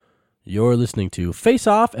You're listening to Face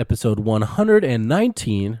Off, episode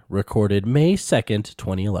 119, recorded May 2nd,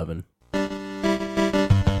 2011.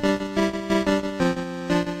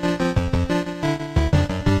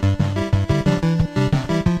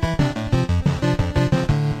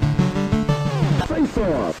 Face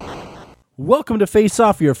Off. Welcome to Face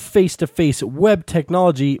Off, your face-to-face web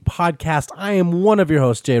technology podcast. I am one of your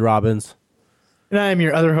hosts, Jay Robbins. And I am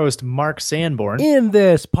your other host, Mark Sanborn. In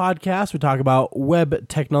this podcast, we talk about web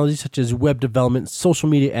technology such as web development, social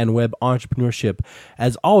media, and web entrepreneurship.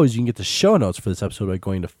 As always, you can get the show notes for this episode by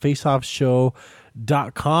going to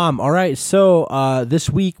faceoffshow.com. All right, so this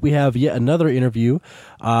week we have yet another interview,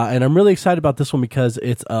 and I'm really excited about this one because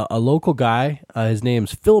it's a local guy. His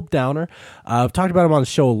name's Philip Downer. I've talked about him on the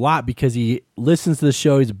show a lot because he listens to the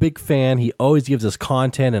show. He's a big fan. He always gives us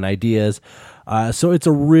content and ideas. So it's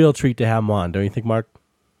a real treat to have him on, don't you think, Mark?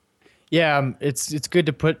 Yeah, it's good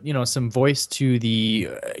to put some voice to the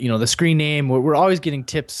the screen name. We're always getting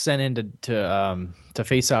tips sent in to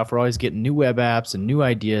Face Off. We're always getting new web apps and new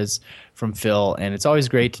ideas from Phil, and it's always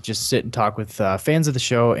great to just sit and talk with fans of the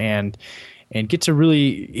show and get to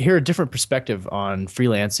really hear a different perspective on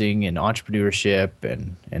freelancing and entrepreneurship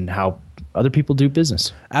and how other people do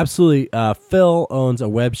business. Absolutely. Phil owns a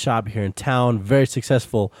web shop here in town, very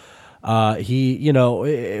successful.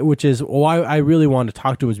 Which is why I really wanted to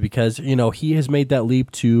talk to him, is because, he has made that leap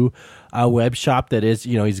to a web shop that is,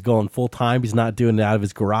 he's going full time. He's not doing it out of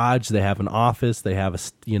his garage. They have an office. They have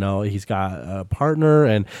he's got a partner.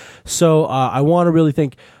 And so I want to really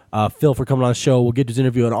thank Phil for coming on the show. We'll get to his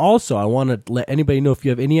interview. And also, I want to let anybody know if you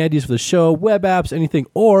have any ideas for the show, web apps, anything,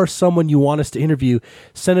 or someone you want us to interview,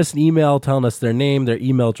 send us an email telling us their name, their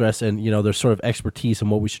email address, and, their sort of expertise and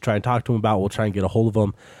what we should try and talk to them about. We'll try and get a hold of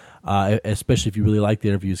them. Especially if you really like the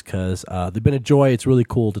interviews, because they've been a joy. It's really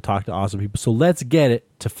cool to talk to awesome people. So let's get it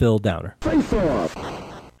to Phil Downer. All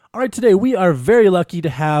right, today we are very lucky to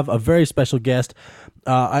have a very special guest.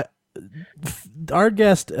 Our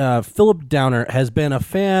guest, Philip Downer, has been a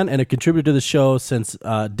fan and a contributor to the show since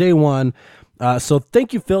day one. So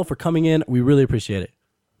thank you, Phil, for coming in. We really appreciate it.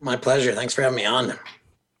 My pleasure. Thanks for having me on.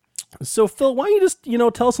 So, Phil, why don't you just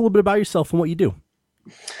tell us a little bit about yourself and what you do?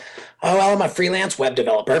 Oh, well, I'm a freelance web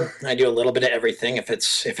developer. I do a little bit of everything. If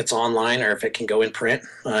it's online or if it can go in print,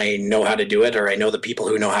 I know how to do it, or I know the people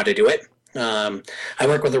who know how to do it. I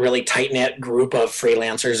work with a really tight-knit group of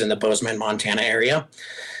freelancers in the Bozeman, Montana area.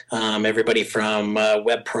 Everybody from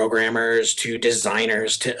web programmers to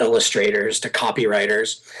designers to illustrators to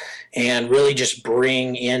copywriters, and really just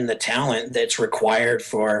bring in the talent that's required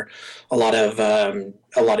for a lot of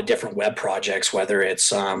different web projects, whether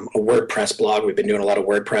it's a WordPress blog. We've been doing a lot of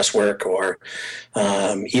WordPress work, or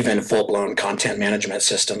even full-blown content management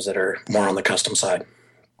systems that are more on the custom side.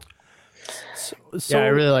 Yeah, I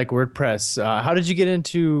really like WordPress. How did you get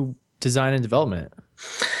into design and development?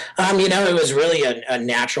 It was really a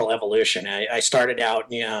natural evolution. I started out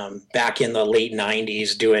back in the late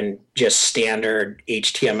 90s doing just standard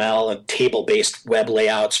HTML and table-based web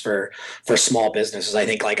layouts for small businesses. I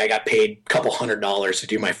think I got paid a couple $100 to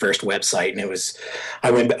do my first website, and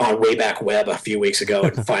I went on Wayback Web a few weeks ago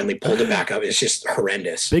and finally pulled it back up. It's just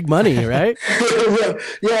horrendous. Big money, right?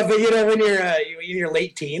 Yeah, but when you're in your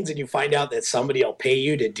late teens and you find out that somebody will pay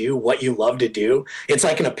you to do what you love to do, it's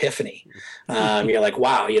like an epiphany. You're like,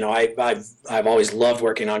 wow, I've always loved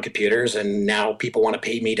working on computers, and now people want to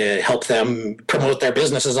pay me to help them promote their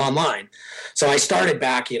businesses online. So I started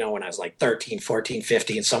back, when I was like 13, 14,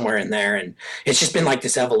 15, somewhere in there. And it's just been like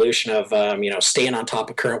this evolution of, staying on top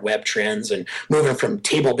of current web trends and moving from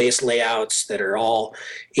table-based layouts that are all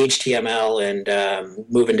HTML and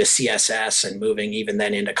moving to CSS and moving even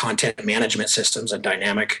then into content management systems and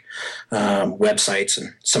dynamic websites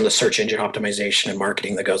and some of the search engine optimization and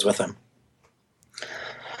marketing that goes with them.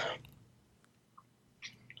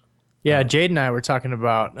 Yeah, Jade and I were talking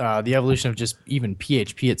about the evolution of just even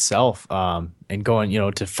PHP itself, and going,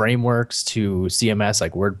 to frameworks to CMS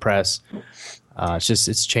like WordPress.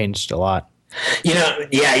 It's changed a lot.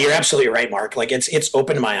 Yeah, you're absolutely right, Mark. It's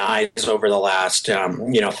opened my eyes over the last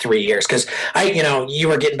 3 years, because you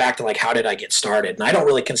were getting back to how did I get started, and I don't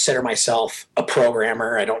really consider myself a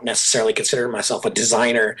programmer. I don't necessarily consider myself a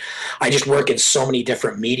designer. I just work in so many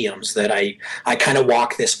different mediums that I kind of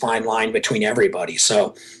walk this fine line between everybody.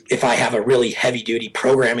 So if I have a really heavy duty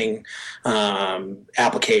programming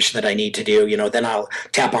application that I need to do, then I'll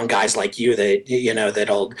tap on guys like you that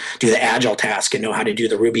that'll do the agile task and know how to do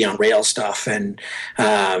the Ruby on Rails stuff. And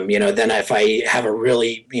then if I have a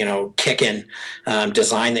really kicking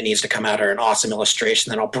design that needs to come out, or an awesome illustration,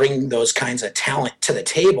 then I'll bring those kinds of talent to the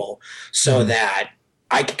table so that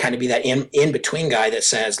I can kind of be that in between guy that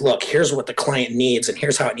says, look, here's what the client needs and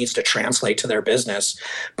here's how it needs to translate to their business.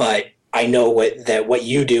 But I know what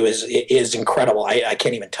you do is incredible. I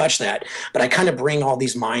can't even touch that, but I kind of bring all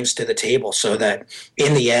these minds to the table so that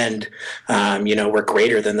in the end, we're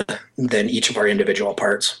greater than each of our individual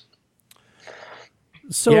parts.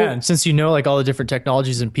 So yeah, and since like all the different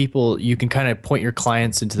technologies and people, you can kind of point your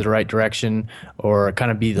clients into the right direction, or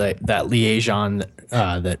kind of be like that liaison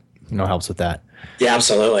that helps with that. Yeah,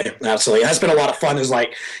 absolutely. That's been a lot of fun, is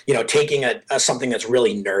like, taking a something that's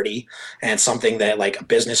really nerdy and something that like a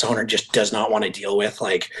business owner just does not want to deal with.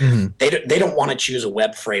 Like they don't want to choose a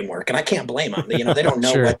web framework, and I can't blame them. They don't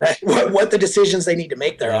know sure. what the decisions they need to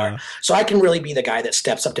make there are. So I can really be the guy that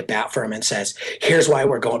steps up to bat for them and says, here's why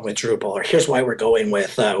we're going with Drupal, or here's why we're going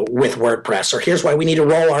with WordPress, or here's why we need to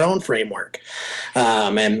roll our own framework,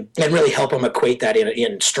 and really help them equate that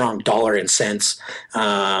in strong dollar and cents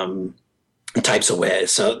types of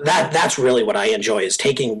ways. So that's really what I enjoy, is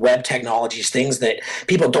taking web technologies, things that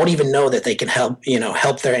people don't even know that they can help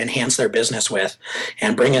enhance their business with,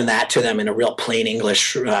 and bringing that to them in a real plain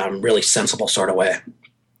English, really sensible sort of way.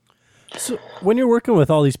 So when you're working with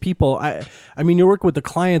all these people, I mean, you're working with the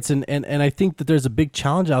clients, and I think that there's a big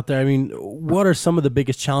challenge out there. I mean, what are some of the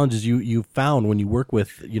biggest challenges you found when you work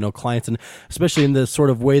with, clients, and especially in the sort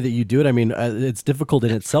of way that you do it? I mean, it's difficult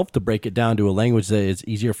in itself to break it down to a language that is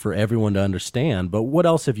easier for everyone to understand, but what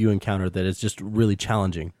else have you encountered that is just really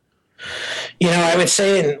challenging? I would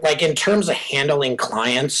say in terms of handling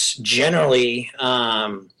clients generally,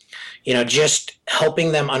 just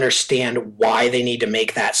helping them understand why they need to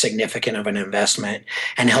make that significant of an investment,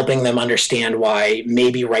 and helping them understand why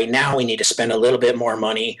maybe right now we need to spend a little bit more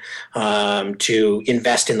money to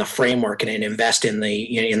invest in the framework and invest in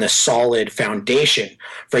the solid foundation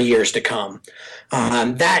for years to come.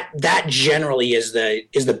 That generally is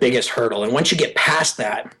the biggest hurdle. And once you get past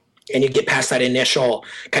that, and you get past that initial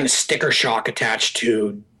kind of sticker shock attached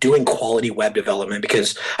to doing quality web development,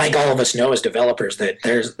 because I think all of us know as developers that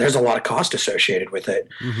there's a lot of cost associated with it.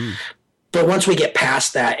 Mm-hmm. But once we get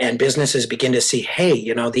past that and businesses begin to see,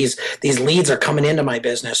 hey, these leads are coming into my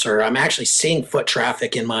business, or I'm actually seeing foot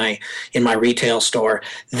traffic in my retail store,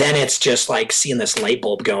 then it's just like seeing this light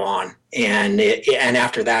bulb go on. And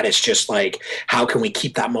after that, it's just like, how can we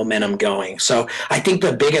keep that momentum going? So I think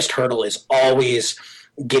the biggest hurdle is always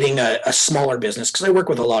getting a smaller business, because I work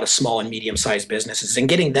with a lot of small and medium-sized businesses, and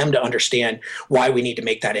getting them to understand why we need to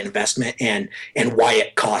make that investment and why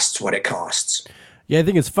it costs what it costs. Yeah, I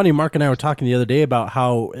think it's funny. Mark and I were talking the other day about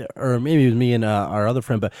how, or maybe it was me and our other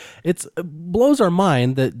friend, but it blows our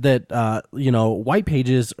mind that white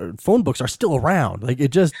pages or phone books are still around. Like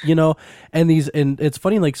it just, and it's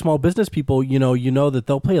funny, like small business people, that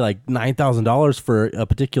they'll pay like $9,000 for a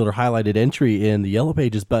particular highlighted entry in the Yellow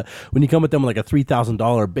Pages, but when you come at them with like a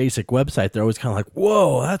 $3,000 basic website, they're always kind of like,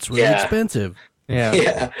 whoa, that's really expensive.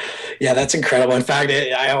 Yeah, that's incredible. In fact,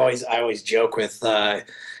 I always joke with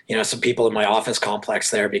some people in my office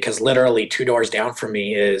complex there, because literally 2 doors down from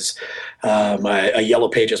me is a Yellow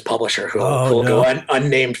Pages publisher who will go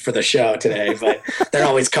unnamed for the show today, but they're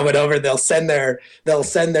always coming over. They'll send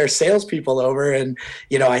their salespeople over, and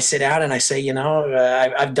I sit down and I say,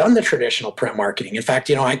 I've done the traditional print marketing. In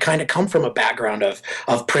fact, I kind of come from a background of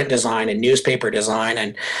print design and newspaper design,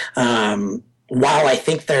 and while I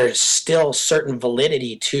think there's still certain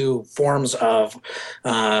validity to forms of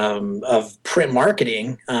print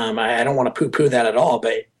marketing, I don't want to poo-poo that at all.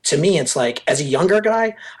 But to me, it's like, as a younger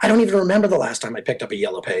guy, I don't even remember the last time I picked up a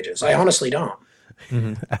Yellow Pages. I honestly don't.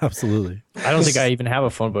 Mm-hmm. Absolutely. I don't think I even have a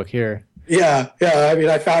phone book here. Yeah. I mean,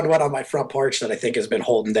 I found one on my front porch that I think has been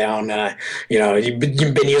holding down. You've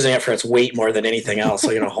been using it for its weight more than anything else.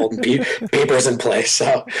 So holding papers in place.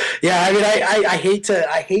 So yeah, I mean, I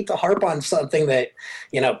hate to harp on something that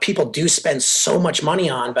people do spend so much money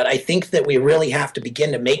on, but I think that we really have to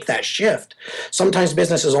begin to make that shift. Sometimes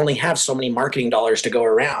businesses only have so many marketing dollars to go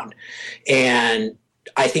around, and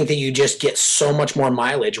I think that you just get so much more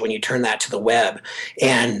mileage when you turn that to the web.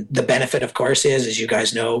 And the benefit, of course, is, as you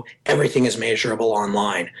guys know, everything is measurable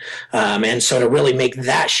online. And so to really make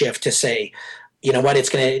that shift to say, you know what, it's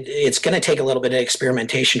gonna take a little bit of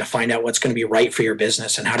experimentation to find out what's going to be right for your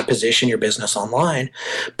business and how to position your business online.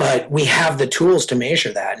 But we have the tools to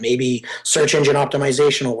measure that. Maybe search engine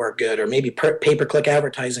optimization will work good, or maybe pay-per-click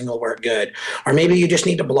advertising will work good, or maybe you just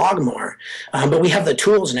need to blog more. But we have the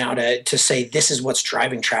tools now to say, this is what's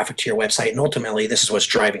driving traffic to your website, and ultimately this is what's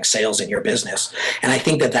driving sales in your business. And I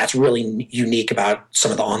think that that's really unique about some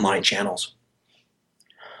of the online channels.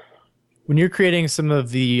 When you're creating some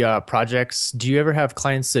of the projects, do you ever have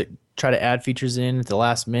clients that try to add features in at the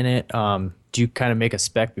last minute? Do you kind of make a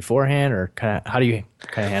spec beforehand, or kind of how do you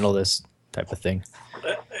kind of handle this type of thing?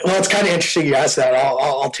 Well, it's kind of interesting you asked that.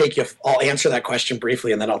 I'll answer that question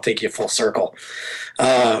briefly, and then I'll take you full circle.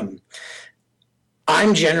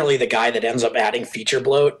 I'm generally the guy that ends up adding feature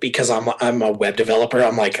bloat because I'm a web developer.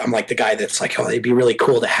 I'm like the guy that's like, oh, it'd be really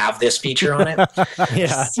cool to have this feature on it.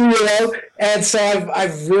 Yeah. And so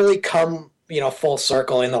I've really come, full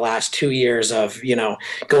circle in the last 2 years of,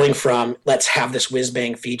 going from let's have this whiz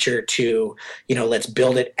bang feature to, let's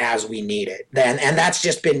build it as we need it. And that's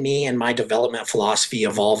just been me and my development philosophy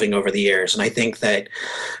evolving over the years. And I think that,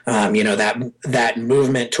 that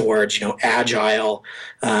movement towards, agile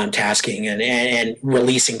tasking and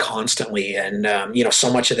releasing constantly. And,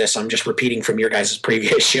 so much of this I'm just repeating from your guys'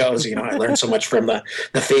 previous shows. I learned so much from the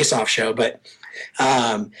Face-Off show, but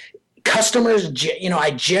customers, I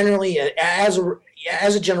generally, as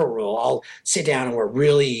a general rule, I'll sit down and we're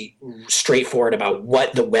really straightforward about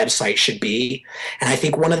what the website should be. And I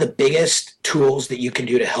think one of the biggest tools that you can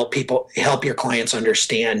do to help your clients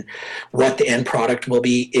understand what the end product will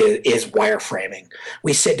be is wireframing.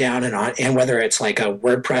 We sit down and whether it's like a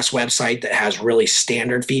WordPress website that has really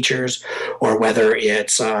standard features, or whether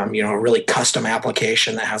it's a really custom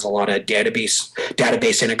application that has a lot of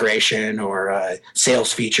database integration or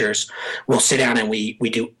sales features, we'll sit down and we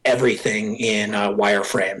do everything in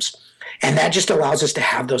wireframes. And that just allows us to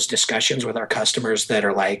have those discussions with our customers that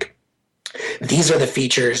are like, these are the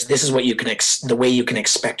features. This is what the way you can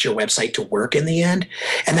expect your website to work in the end.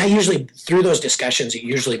 And that usually, through those discussions, it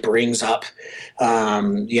usually brings up,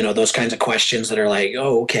 those kinds of questions that are like,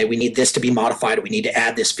 oh, okay, we need this to be modified. We need to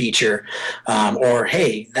add this feature. Or,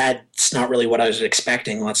 hey, that's not really what I was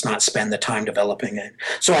expecting. Let's not spend the time developing it.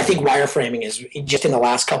 So I think wireframing is just in the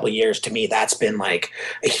last couple of years, to me, that's been like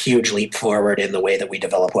a huge leap forward in the way that we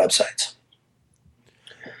develop websites.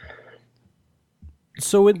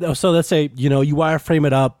 So let's say, you wireframe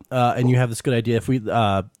it up and you have this good idea.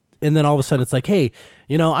 And then all of a sudden it's like, hey,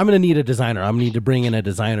 I'm going to need a designer. I'm going to need to bring in a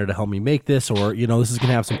designer to help me make this, or, this is going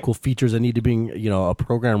to have some cool features. I need to bring, a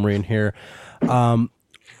programmer in here.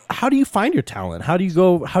 How do you find your talent? How do you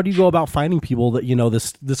go about finding people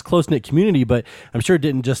that, this close-knit community, but I'm sure it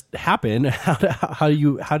didn't just happen. How do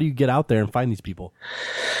you get out there and find these people?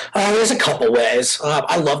 There's a couple ways.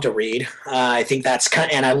 I love to read. I think that's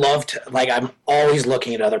and I love to, I'm always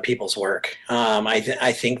looking at other people's work.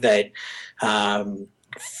 I think that,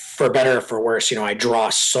 for better or for worse, I draw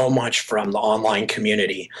so much from the online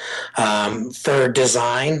community. For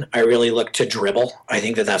design, I really look to Dribbble. I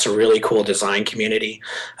think that that's a really cool design community.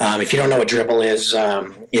 If you don't know what Dribbble is,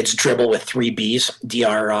 it's Dribbble with 3 B's,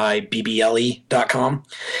 DRIBBLE.com.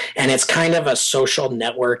 And it's kind of a social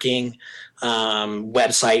networking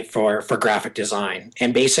website for graphic design.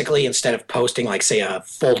 And basically, instead of posting, like, say, a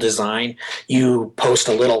full design, you post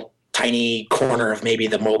a little tiny corner of maybe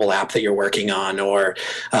the mobile app that you're working on, or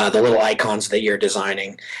the little icons that you're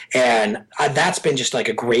designing. And that's been just like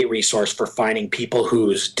a great resource for finding people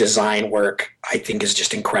whose design work I think is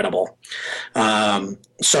just incredible.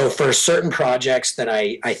 So for certain projects that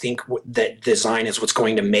I think that design is what's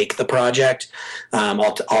going to make the project,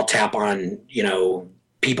 I'll tap on,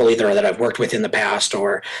 people either that I've worked with in the past,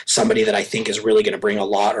 or somebody that I think is really going to bring a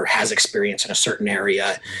lot or has experience in a certain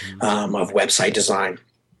area of website design.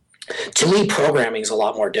 To me, programming is a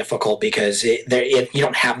lot more difficult because you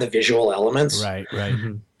don't have the visual elements. Right.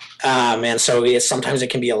 Mm-hmm. And so sometimes it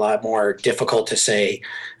can be a lot more difficult to say,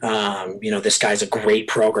 this guy's a great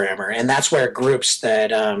programmer. And that's where groups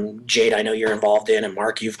that, Jade, I know you're involved in, and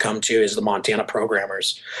Mark, you've come to, is the Montana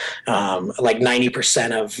Programmers. Like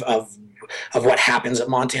 90% of what happens at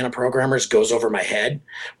Montana Programmers goes over my head,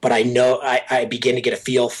 but I know I begin to get a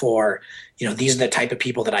feel for, these are the type of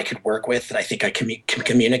people that I could work with, that I think I can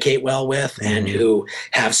communicate well with, and who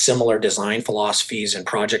have similar design philosophies and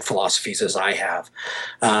project philosophies as I have.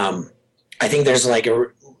 I think there's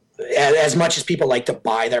as much as people like to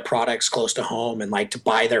buy their products close to home and like to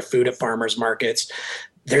buy their food at farmers markets,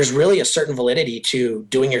 there's really a certain validity to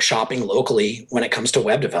doing your shopping locally when it comes to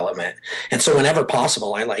web development. And so whenever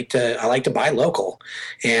possible, I like to buy local,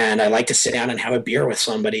 and I like to sit down and have a beer with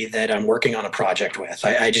somebody that I'm working on a project with.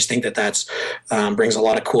 I just think that that's brings a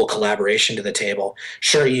lot of cool collaboration to the table.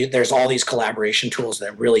 Sure, there's all these collaboration tools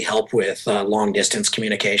that really help with long distance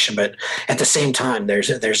communication, but at the same time,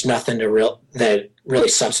 there's nothing that really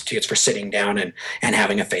substitutes for sitting down and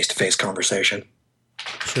having a face-to-face conversation.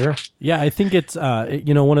 Sure. Yeah, I think it's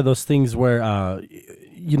one of those things where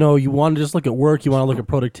you want to just look at work, you want to look at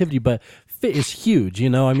productivity, but fit is huge.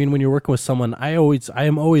 I mean, when you're working with someone, I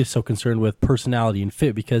am always so concerned with personality and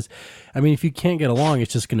fit, because I mean, if you can't get along,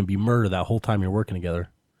 it's just going to be murder that whole time you're working together.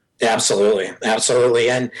 Absolutely,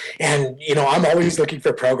 absolutely, and I'm always looking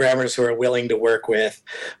for programmers who are willing to work with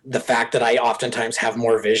the fact that I oftentimes have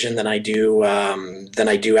more vision than I do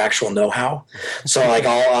actual know-how. So like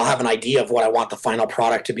I'll have an idea of what I want the final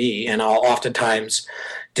product to be, and I'll oftentimes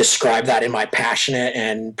describe that in my passionate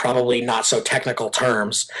and probably not so technical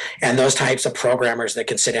terms. And those types of programmers that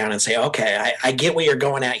can sit down and say, okay, I get what you're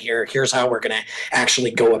going at here. Here's how we're going to actually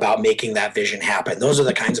go about making that vision happen. Those are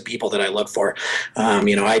the kinds of people that I look for.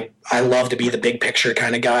 I love to be the big picture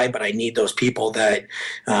kind of guy, but I need those people that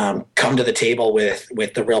come to the table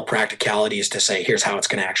with the real practicalities to say, here's how it's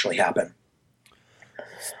going to actually happen.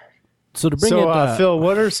 So Phil,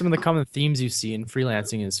 what are some of the common themes you see in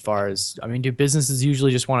freelancing as far as, I mean, do businesses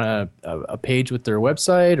usually just want a page with their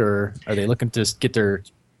website, or are they looking to get their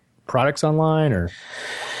products online, or?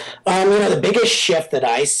 The biggest shift that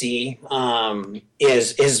I see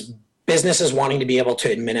is businesses wanting to be able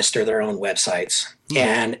to administer their own websites.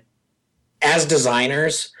 And as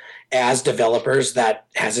designers, as developers, that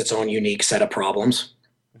has its own unique set of problems.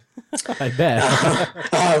 I bet.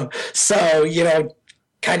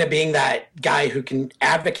 Kind of being that guy who can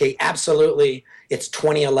advocate, absolutely, it's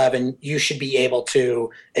 2011, you should be able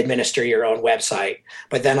to administer your own website.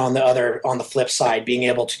 But then on the flip side, being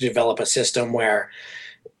able to develop a system where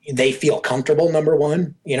they feel comfortable, number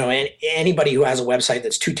one, and anybody who has a website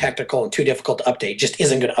that's too technical and too difficult to update just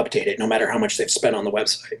isn't going to update it, no matter how much they've spent on the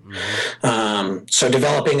website. Mm-hmm. So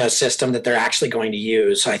developing a system that they're actually going to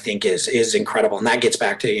use, I think is incredible. And that gets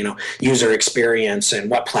back to, user experience and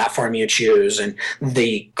what platform you choose and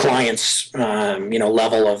the client's,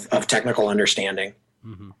 level of technical understanding.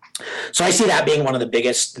 Mm-hmm. So I see that being one of the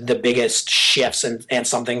biggest shifts and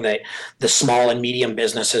something that the small and medium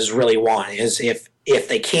businesses really want is if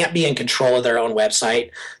they can't be in control of their own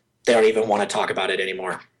website, they don't even want to talk about it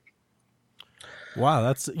anymore. Wow,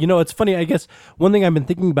 that's, it's funny. I guess one thing I've been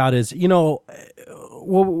thinking about is,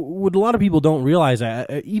 what a lot of people don't realize,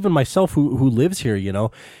 even myself who lives here,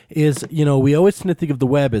 is, we always tend to think of the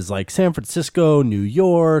web as like San Francisco, New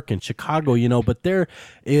York, and Chicago, but there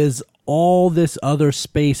is all this other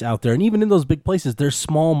space out there. And even in those big places, there's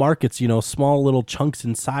small markets, small little chunks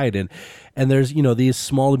inside. And there's, these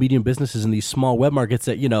small to medium businesses and these small web markets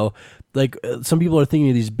that, like some people are thinking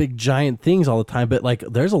of these big giant things all the time, but like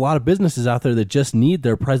there's a lot of businesses out there that just need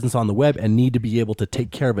their presence on the web and need to be able to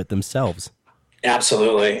take care of it themselves.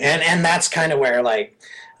 Absolutely. And that's kind of where like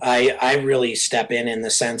I really step in the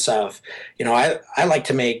sense of, I like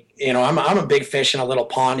to make, I'm a big fish in a little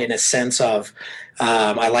pond in a sense of,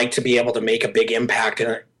 I like to be able to make a big impact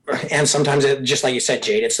and sometimes just like you said,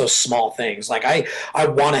 Jade, it's those small things. Like I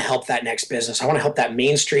want to help that next business. I want to help that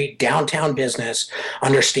Main Street downtown business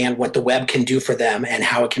understand what the web can do for them and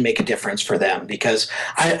how it can make a difference for them. Because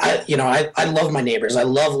I love my neighbors. I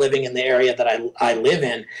love living in the area that I live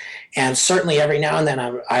in. And certainly every now and then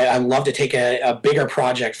I love to take a bigger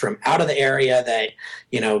project from out of the area that,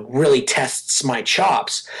 really tests my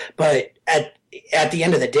chops. But at the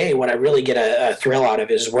end of the day, what I really get a thrill out of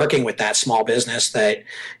is working with that small business that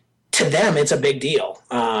to them, it's a big deal.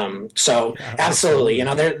 So absolutely,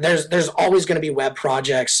 there's always going to be web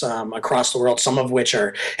projects across the world, some of which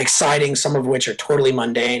are exciting, some of which are totally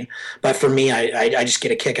mundane. But for me, I just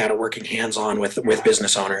get a kick out of working hands-on with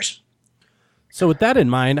business owners. So with that in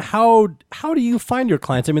mind, how do you find your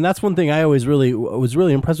clients? I mean, that's one thing I always was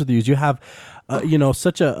really impressed with you is you have,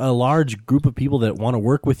 such a large group of people that want to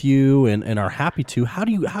work with you and are happy to. How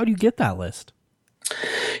do you get that list?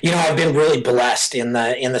 I've been really blessed in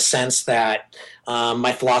the sense that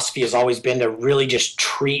my philosophy has always been to really just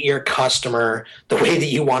treat your customer the way that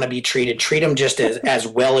you want to be treated. Treat them just as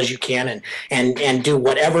well as you can and do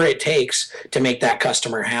whatever it takes to make that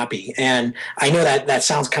customer happy. And I know that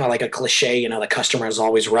sounds kind of like a cliche, the customer is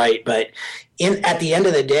always right. But at the end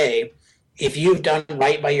of the day, if you've done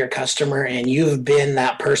right by your customer and you've been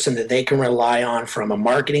that person that they can rely on from a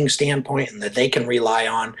marketing standpoint and that they can rely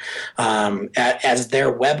on as their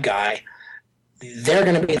web guy, they're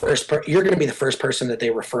going to be the first. You're going to be the first person that they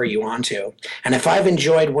refer you on to. And if I've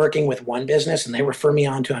enjoyed working with one business and they refer me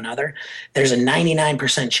on to another, there's a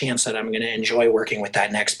 99% chance that I'm going to enjoy working with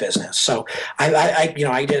that next business. So I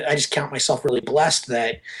just count myself really blessed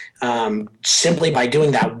that simply by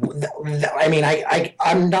doing that. I mean,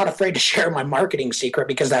 I'm not afraid to share my marketing secret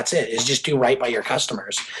because that's it. Is just do right by your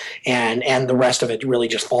customers, and the rest of it really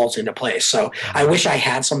just falls into place. So I wish I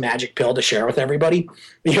had some magic pill to share with everybody.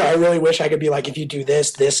 I really wish I could be like, if you do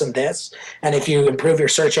this, this, and this, and if you improve your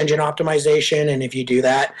search engine optimization, and if you do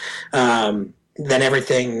that, then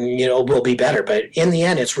everything will be better. But in the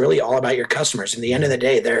end, it's really all about your customers. In the end of the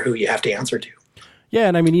day, they're who you have to answer to. Yeah,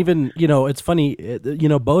 and I mean, even it's funny.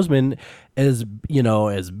 Bozeman, as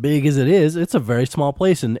as big as it is, it's a very small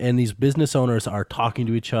place, and these business owners are talking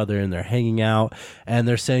to each other and they're hanging out and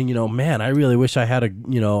they're saying, man, I really wish I had a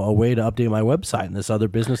way to update my website. And this other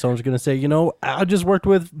business owner is going to say, I just worked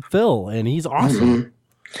with Phil and he's awesome. Mm-hmm.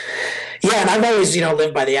 Yeah, and I've always,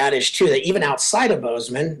 lived by the adage too that even outside of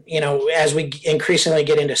Bozeman, as we increasingly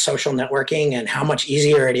get into social networking and how much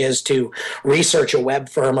easier it is to research a web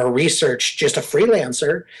firm or research just a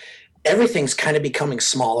freelancer, everything's kind of becoming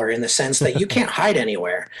smaller in the sense that you can't hide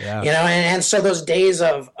anywhere. Yeah. And so those days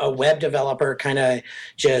of a web developer kind of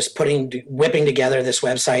just whipping together this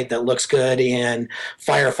website that looks good in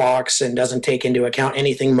Firefox and doesn't take into account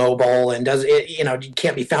anything mobile and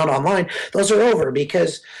can't be found online, those are over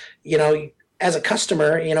because as a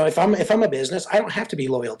customer, if I'm a business, I don't have to be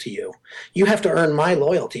loyal to you. You have to earn my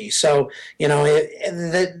loyalty. So,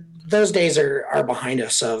 those days are behind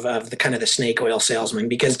us of the kind of the snake oil salesman,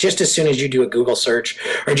 because just as soon as you do a Google search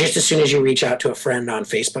or just as soon as you reach out to a friend on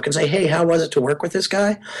Facebook and say, hey, how was it to work with this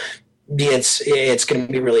guy? It's going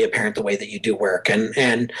to be really apparent the way that you do work.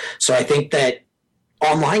 And so I think that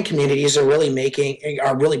online communities are really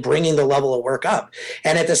bringing the level of work up,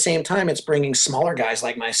 and at the same time it's bringing smaller guys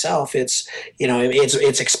like myself, it's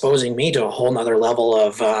exposing me to a whole nother level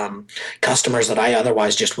of customers that I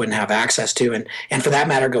otherwise just wouldn't have access to, and for that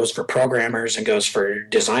matter goes for programmers and goes for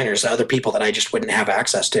designers, other people that I just wouldn't have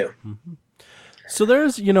access to. Mm-hmm. So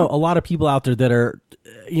there's a lot of people out there that are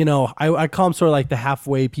I call them sort of like the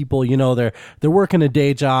halfway people. They're working a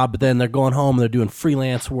day job, but then they're going home and they're doing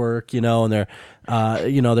freelance work, and they're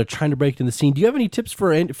they're trying to break into the scene. Do you have any tips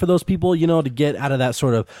for those people, to get out of that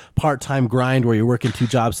sort of part-time grind where you're working two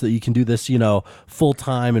jobs so that you can do this, full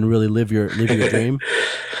time and really live your dream?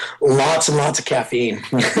 Lots and lots of caffeine.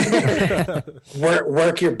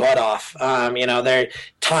 work your butt off.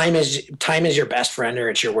 Time is your best friend or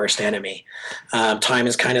it's your worst enemy. Time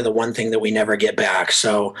is kind of the one thing that we never get back.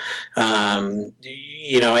 So,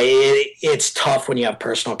 it's tough when you have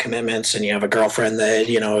personal commitments and you have a girlfriend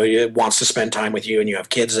that, wants to spend time with you and you have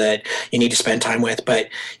kids that you need to spend time with, but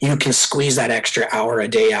you can squeeze that extra hour a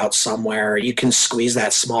day out somewhere. You can squeeze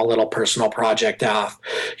that small little personal project off,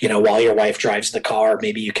 while your wife drives the car.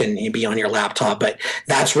 Maybe you can be on your laptop, but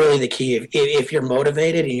that's really the key. If you're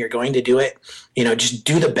motivated and you're going to do it, just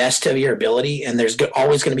do the best of your ability. And there's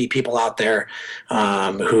always going to be people out there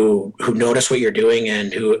who notice what you're doing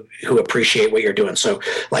and who appreciate what you're doing. So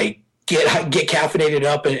get caffeinated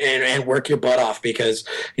up and work your butt off, because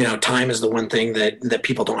time is the one thing that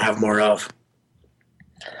people don't have more of.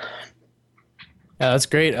 Yeah, that's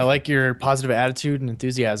great. I like your positive attitude and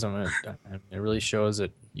enthusiasm. It really shows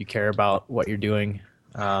that you care about what you're doing.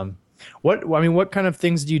 What kind of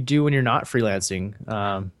things do you do when you're not freelancing?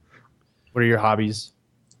 What are your hobbies?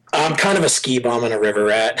 I'm kind of a ski bum and a river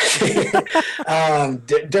rat.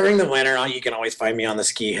 During the winter, you can always find me on the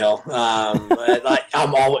ski hill.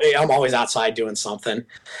 I'm always outside doing something.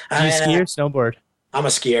 Do you ski or snowboard? I'm a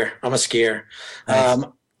skier. Nice.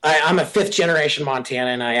 I'm a fifth generation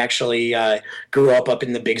Montanan. I actually grew up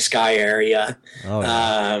in the Big Sky area. Oh,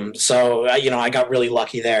 yeah. So I got really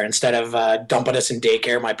lucky there. Instead of dumping us in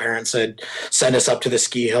daycare, my parents would send us up to the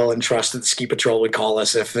ski hill and trust that the ski patrol would call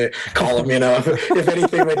us if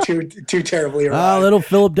anything went too terribly wrong. Little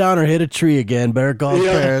Philip Downer hit a tree again. Better call his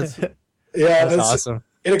parents. Yeah, that's awesome.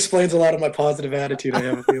 It explains a lot of my positive attitude, I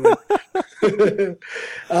have a feeling.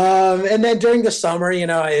 And then during the summer,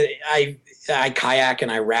 I kayak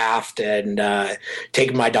and I raft and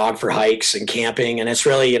take my dog for hikes and camping, and it's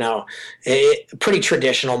really a pretty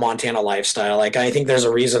traditional Montana lifestyle. I think there's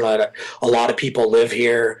a reason that a lot of people live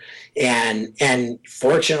here, and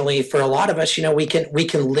fortunately for a lot of us, we can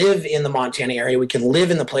live in the Montana area, we can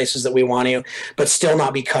live in the places that we want to, but still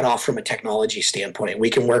not be cut off from a technology standpoint. We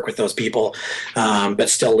can work with those people, but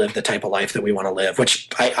still live the type of life that we want to live, which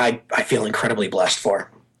I feel incredibly blessed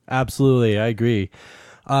for. Absolutely, I agree.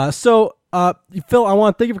 Phil, I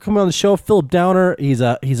want to thank you for coming on the show. Philip Downer, he's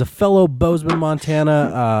a fellow Bozeman,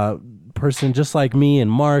 Montana person just like me and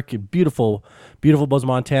Mark. Beautiful Bozeman,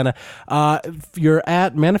 Montana. You're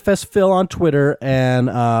at Manifest Phil on Twitter, and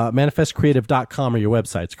manifestcreative.com are your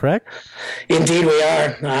websites, correct? Indeed, we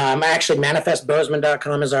are. Actually,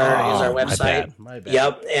 manifestbozeman.com is our website. My bad.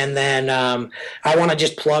 Yep. And then I want to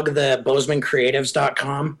just plug the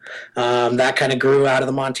bozemancreatives.com. That kind of grew out of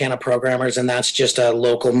the Montana Programmers, and that's just a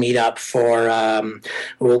local meetup for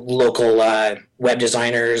local web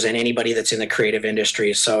designers and anybody that's in the creative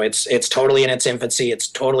industry. So it's totally in its infancy. It's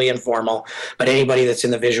totally informal, but anybody that's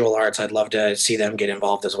in the visual arts, I'd love to see them get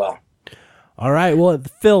involved as well. All right. Well,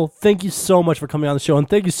 Phil, thank you so much for coming on the show, and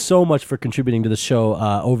thank you so much for contributing to the show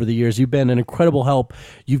over the years. You've been an incredible help.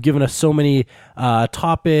 You've given us so many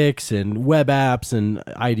topics and web apps and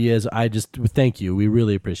ideas. I just thank you. We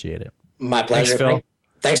really appreciate it. My pleasure. Thanks, Phil.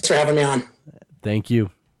 Thanks for having me on. Thank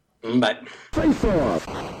you. Bye.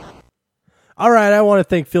 All right. I want to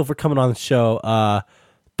thank Phil for coming on the show.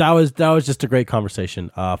 That was just a great conversation.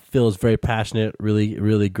 Phil is very passionate, really,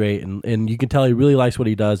 really great. And you can tell he really likes what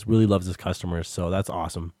he does, really loves his customers. So that's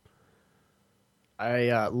awesome.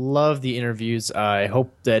 I love the interviews. I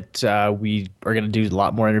hope that we are going to do a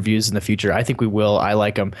lot more interviews in the future. I think we will. I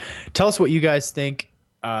like them. Tell us what you guys think.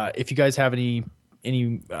 If you guys have any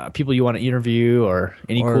people you want to interview or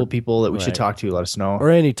any cool people that we should talk to, let us know. Or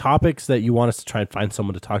any topics that you want us to try and find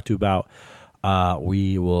someone to talk to about.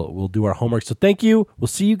 We'll do our homework. So thank you. We'll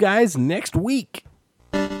see you guys next week.